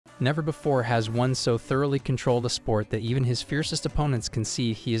Never before has one so thoroughly controlled a sport that even his fiercest opponents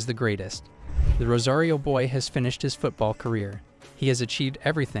concede he is the greatest. The Rosario boy has finished his football career. He has achieved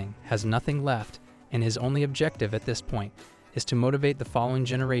everything, has nothing left, and his only objective at this point is to motivate the following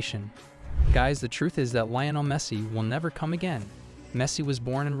generation. Guys, the truth is that Lionel Messi will never come again. Messi was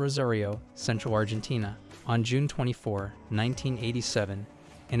born in Rosario, central Argentina, on June 24, 1987,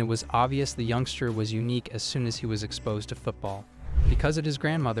 and it was obvious the youngster was unique as soon as he was exposed to football. Because of his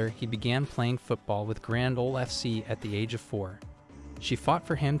grandmother, he began playing football with Grand Ole FC at the age of 4. She fought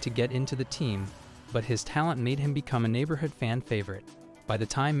for him to get into the team, but his talent made him become a neighborhood fan favorite. By the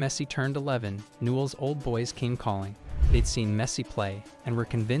time Messi turned 11, Newell's old boys came calling. They'd seen Messi play and were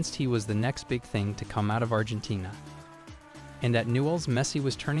convinced he was the next big thing to come out of Argentina. And at Newell's, Messi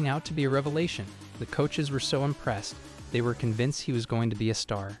was turning out to be a revelation. The coaches were so impressed, they were convinced he was going to be a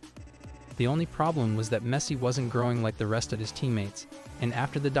star. The only problem was that Messi wasn't growing like the rest of his teammates, and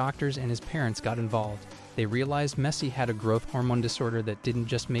after the doctors and his parents got involved, they realized Messi had a growth hormone disorder that didn't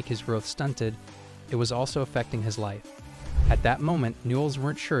just make his growth stunted, it was also affecting his life. At that moment, Newell's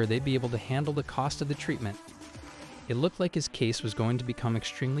weren't sure they'd be able to handle the cost of the treatment. It looked like his case was going to become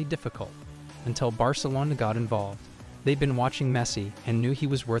extremely difficult, until Barcelona got involved. They'd been watching Messi and knew he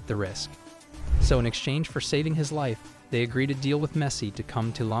was worth the risk. So in exchange for saving his life, they agreed a deal with Messi to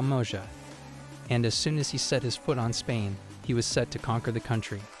come to La Moja. And as soon as he set his foot on Spain, he was set to conquer the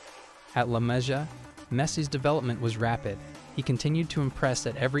country. At La Moja, Messi's development was rapid. He continued to impress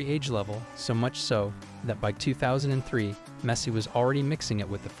at every age level, so much so that by 2003, Messi was already mixing it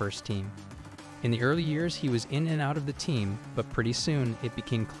with the first team. In the early years, he was in and out of the team, but pretty soon it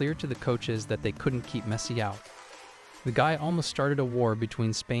became clear to the coaches that they couldn't keep Messi out. The guy almost started a war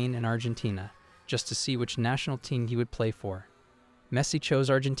between Spain and Argentina, just to see which national team he would play for. Messi chose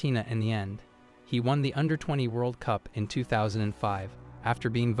Argentina in the end. He won the Under-20 World Cup in 2005, after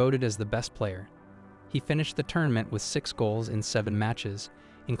being voted as the best player. He finished the tournament with 6 goals in 7 matches,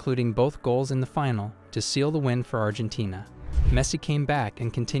 including both goals in the final, to seal the win for Argentina. Messi came back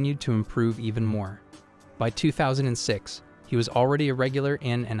and continued to improve even more. By 2006, he was already a regular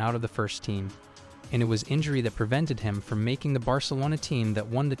in and out of the first team, and it was injury that prevented him from making the Barcelona team that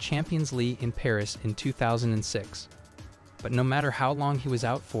won the Champions League in Paris in 2006. But no matter how long he was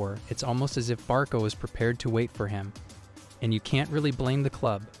out for, it's almost as if Barca was prepared to wait for him. And you can't really blame the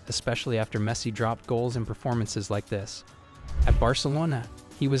club, especially after Messi dropped goals and performances like this. At Barcelona,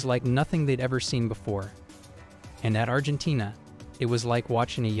 he was like nothing they'd ever seen before. And at Argentina, it was like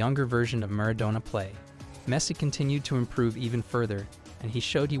watching a younger version of Maradona play. Messi continued to improve even further, and he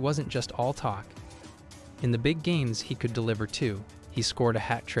showed he wasn't just all talk. In the big games, he could deliver too. He scored a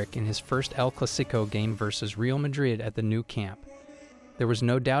hat-trick in his first El Clasico game versus Real Madrid at the Nou Camp. There was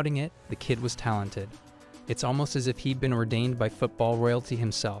no doubting it, the kid was talented. It's almost as if he'd been ordained by football royalty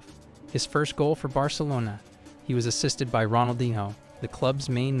himself. His first goal for Barcelona, he was assisted by Ronaldinho, the club's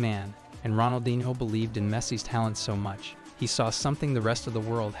main man, and Ronaldinho believed in Messi's talent so much. He saw something the rest of the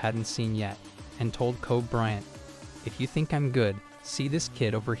world hadn't seen yet, and told Kobe Bryant, "If you think I'm good, see this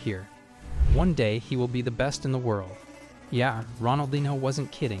kid over here. One day he will be the best in the world." Yeah, Ronaldinho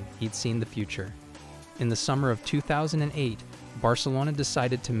wasn't kidding, he'd seen the future. In the summer of 2008, Barcelona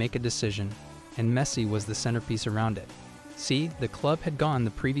decided to make a decision, and Messi was the centerpiece around it. See, the club had gone the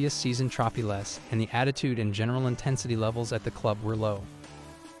previous season trophyless, and the attitude and general intensity levels at the club were low.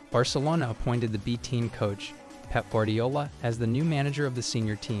 Barcelona appointed the B-team coach, Pep Guardiola, as the new manager of the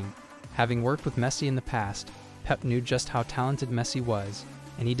senior team. Having worked with Messi in the past, Pep knew just how talented Messi was,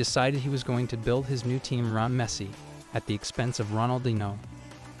 and he decided he was going to build his new team around Messi, at the expense of Ronaldinho.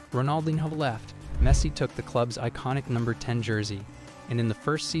 Ronaldinho left, Messi took the club's iconic number 10 jersey, and in the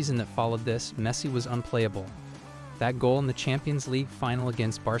first season that followed this, Messi was unplayable. That goal in the Champions League final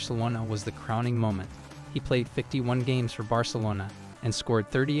against Barcelona was the crowning moment. He played 51 games for Barcelona, and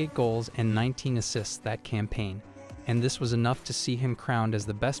scored 38 goals and 19 assists that campaign, and this was enough to see him crowned as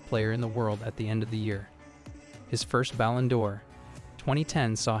the best player in the world at the end of the year. His first Ballon d'Or,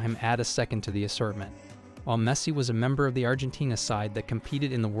 2010, saw him add a second to the assortment. While Messi was a member of the Argentina side that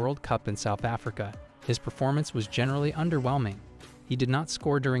competed in the World Cup in South Africa, his performance was generally underwhelming. He did not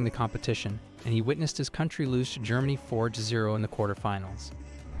score during the competition, and he witnessed his country lose to Germany 4-0 in the quarterfinals.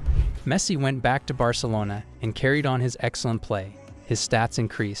 Messi went back to Barcelona and carried on his excellent play. His stats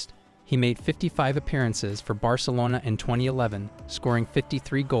increased. He made 55 appearances for Barcelona in 2011, scoring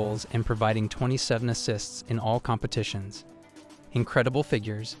 53 goals and providing 27 assists in all competitions. Incredible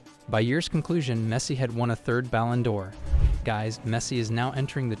figures. By year's conclusion, Messi had won a 3rd Ballon d'Or. Guys, Messi is now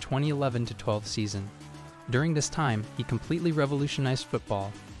entering the 2011-12 season. During this time, he completely revolutionized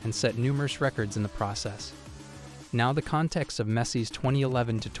football and set numerous records in the process. Now the context of Messi's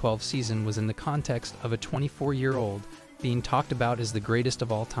 2011-12 season was in the context of a 24-year-old being talked about as the greatest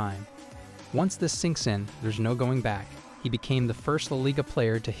of all time. Once this sinks in, there's no going back. He became the first La Liga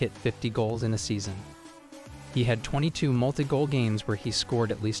player to hit 50 goals in a season. He had 22 multi-goal games where he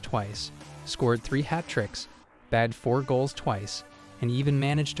scored at least twice, scored 3 hat-tricks, bagged 4 goals twice, and even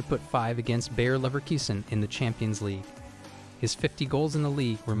managed to put 5 against Bayer Leverkusen in the Champions League. His 50 goals in the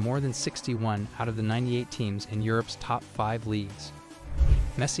league were more than 61 out of the 98 teams in Europe's top 5 leagues.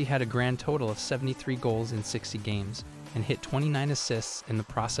 Messi had a grand total of 73 goals in 60 games and hit 29 assists in the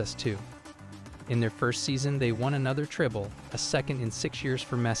process too. In their first season, they won another treble, a second in 6 years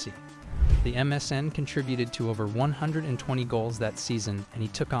for Messi. The MSN contributed to over 120 goals that season, and he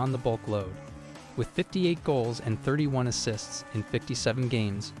took on the bulk load. With 58 goals and 31 assists in 57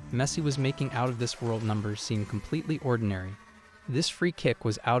 games, Messi was making out-of-this-world numbers seem completely ordinary. This free kick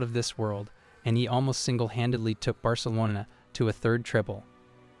was out of this world, and he almost single-handedly took Barcelona to a third treble.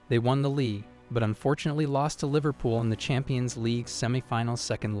 They won the league, but unfortunately lost to Liverpool in the Champions League semi-final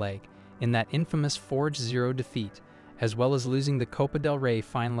second leg, in that infamous 4-0 defeat, as well as losing the Copa del Rey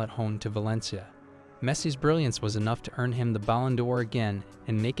final at home to Valencia. Messi's brilliance was enough to earn him the Ballon d'Or again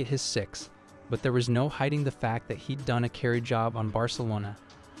and make it his 6th, but there was no hiding the fact that he'd done a carry job on Barcelona,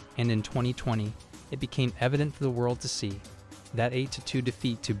 and in 2020, it became evident for the world to see. That 8-2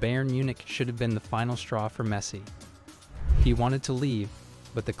 defeat to Bayern Munich should have been the final straw for Messi. He wanted to leave,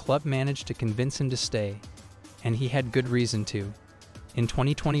 but the club managed to convince him to stay, and he had good reason to. In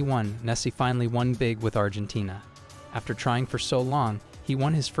 2021, Messi finally won big with Argentina. After trying for so long, he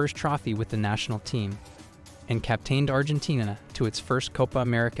won his first trophy with the national team and captained Argentina to its first Copa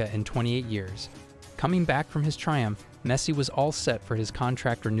America in 28 years. Coming back from his triumph, Messi was all set for his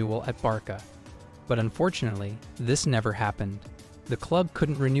contract renewal at Barca. But unfortunately, this never happened. The club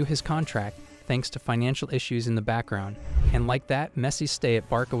couldn't renew his contract thanks to financial issues in the background, and like that, Messi's stay at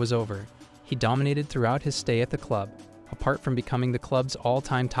Barca was over. He dominated throughout his stay at the club. Apart from becoming the club's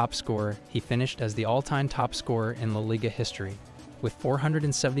all-time top scorer, he finished as the all-time top scorer in La Liga history, with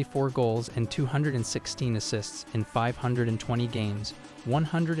 474 goals and 216 assists in 520 games,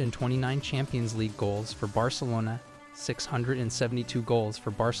 129 Champions League goals for Barcelona, 672 goals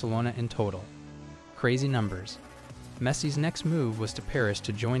for Barcelona in total. Crazy numbers. Messi's next move was to Paris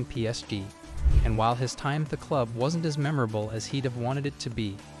to join PSG, and while his time at the club wasn't as memorable as he'd have wanted it to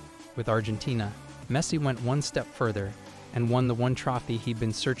be, with Argentina, Messi went one step further and won the one trophy he'd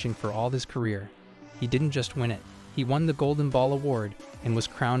been searching for all his career. He didn't just win it, he won the Golden Ball award and was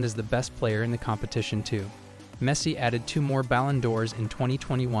crowned as the best player in the competition too. Messi added 2 more Ballon d'Ors in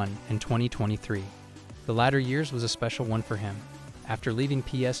 2021 and 2023. The latter years was a special one for him. After leaving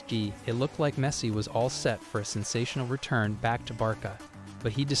PSG, it looked like Messi was all set for a sensational return back to Barca,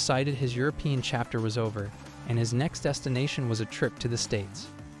 but he decided his European chapter was over, and his next destination was a trip to the States.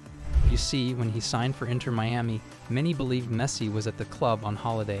 You see, when he signed for Inter Miami, many believed Messi was at the club on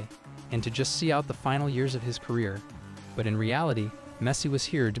holiday, and to just see out the final years of his career. But in reality, Messi was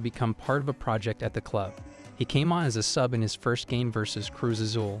here to become part of a project at the club. He came on as a sub in his first game versus Cruz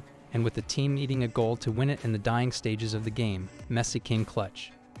Azul, and with the team needing a goal to win it in the dying stages of the game, Messi came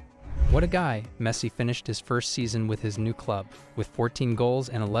clutch. What a guy! Messi finished his first season with his new club, with 14 goals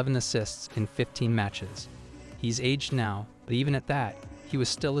and 11 assists in 15 matches. He's aged now, but even at that, he was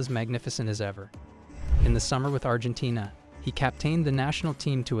still as magnificent as ever. In the summer with Argentina, he captained the national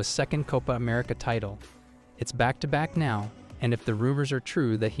team to a second Copa America title. It's back-to-back now, and if the rumors are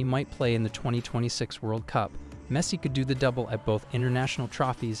true that he might play in the 2026 World Cup, Messi could do the double at both international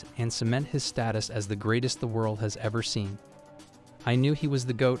trophies and cement his status as the greatest the world has ever seen. I knew he was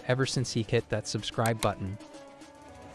the GOAT ever since he hit that subscribe button.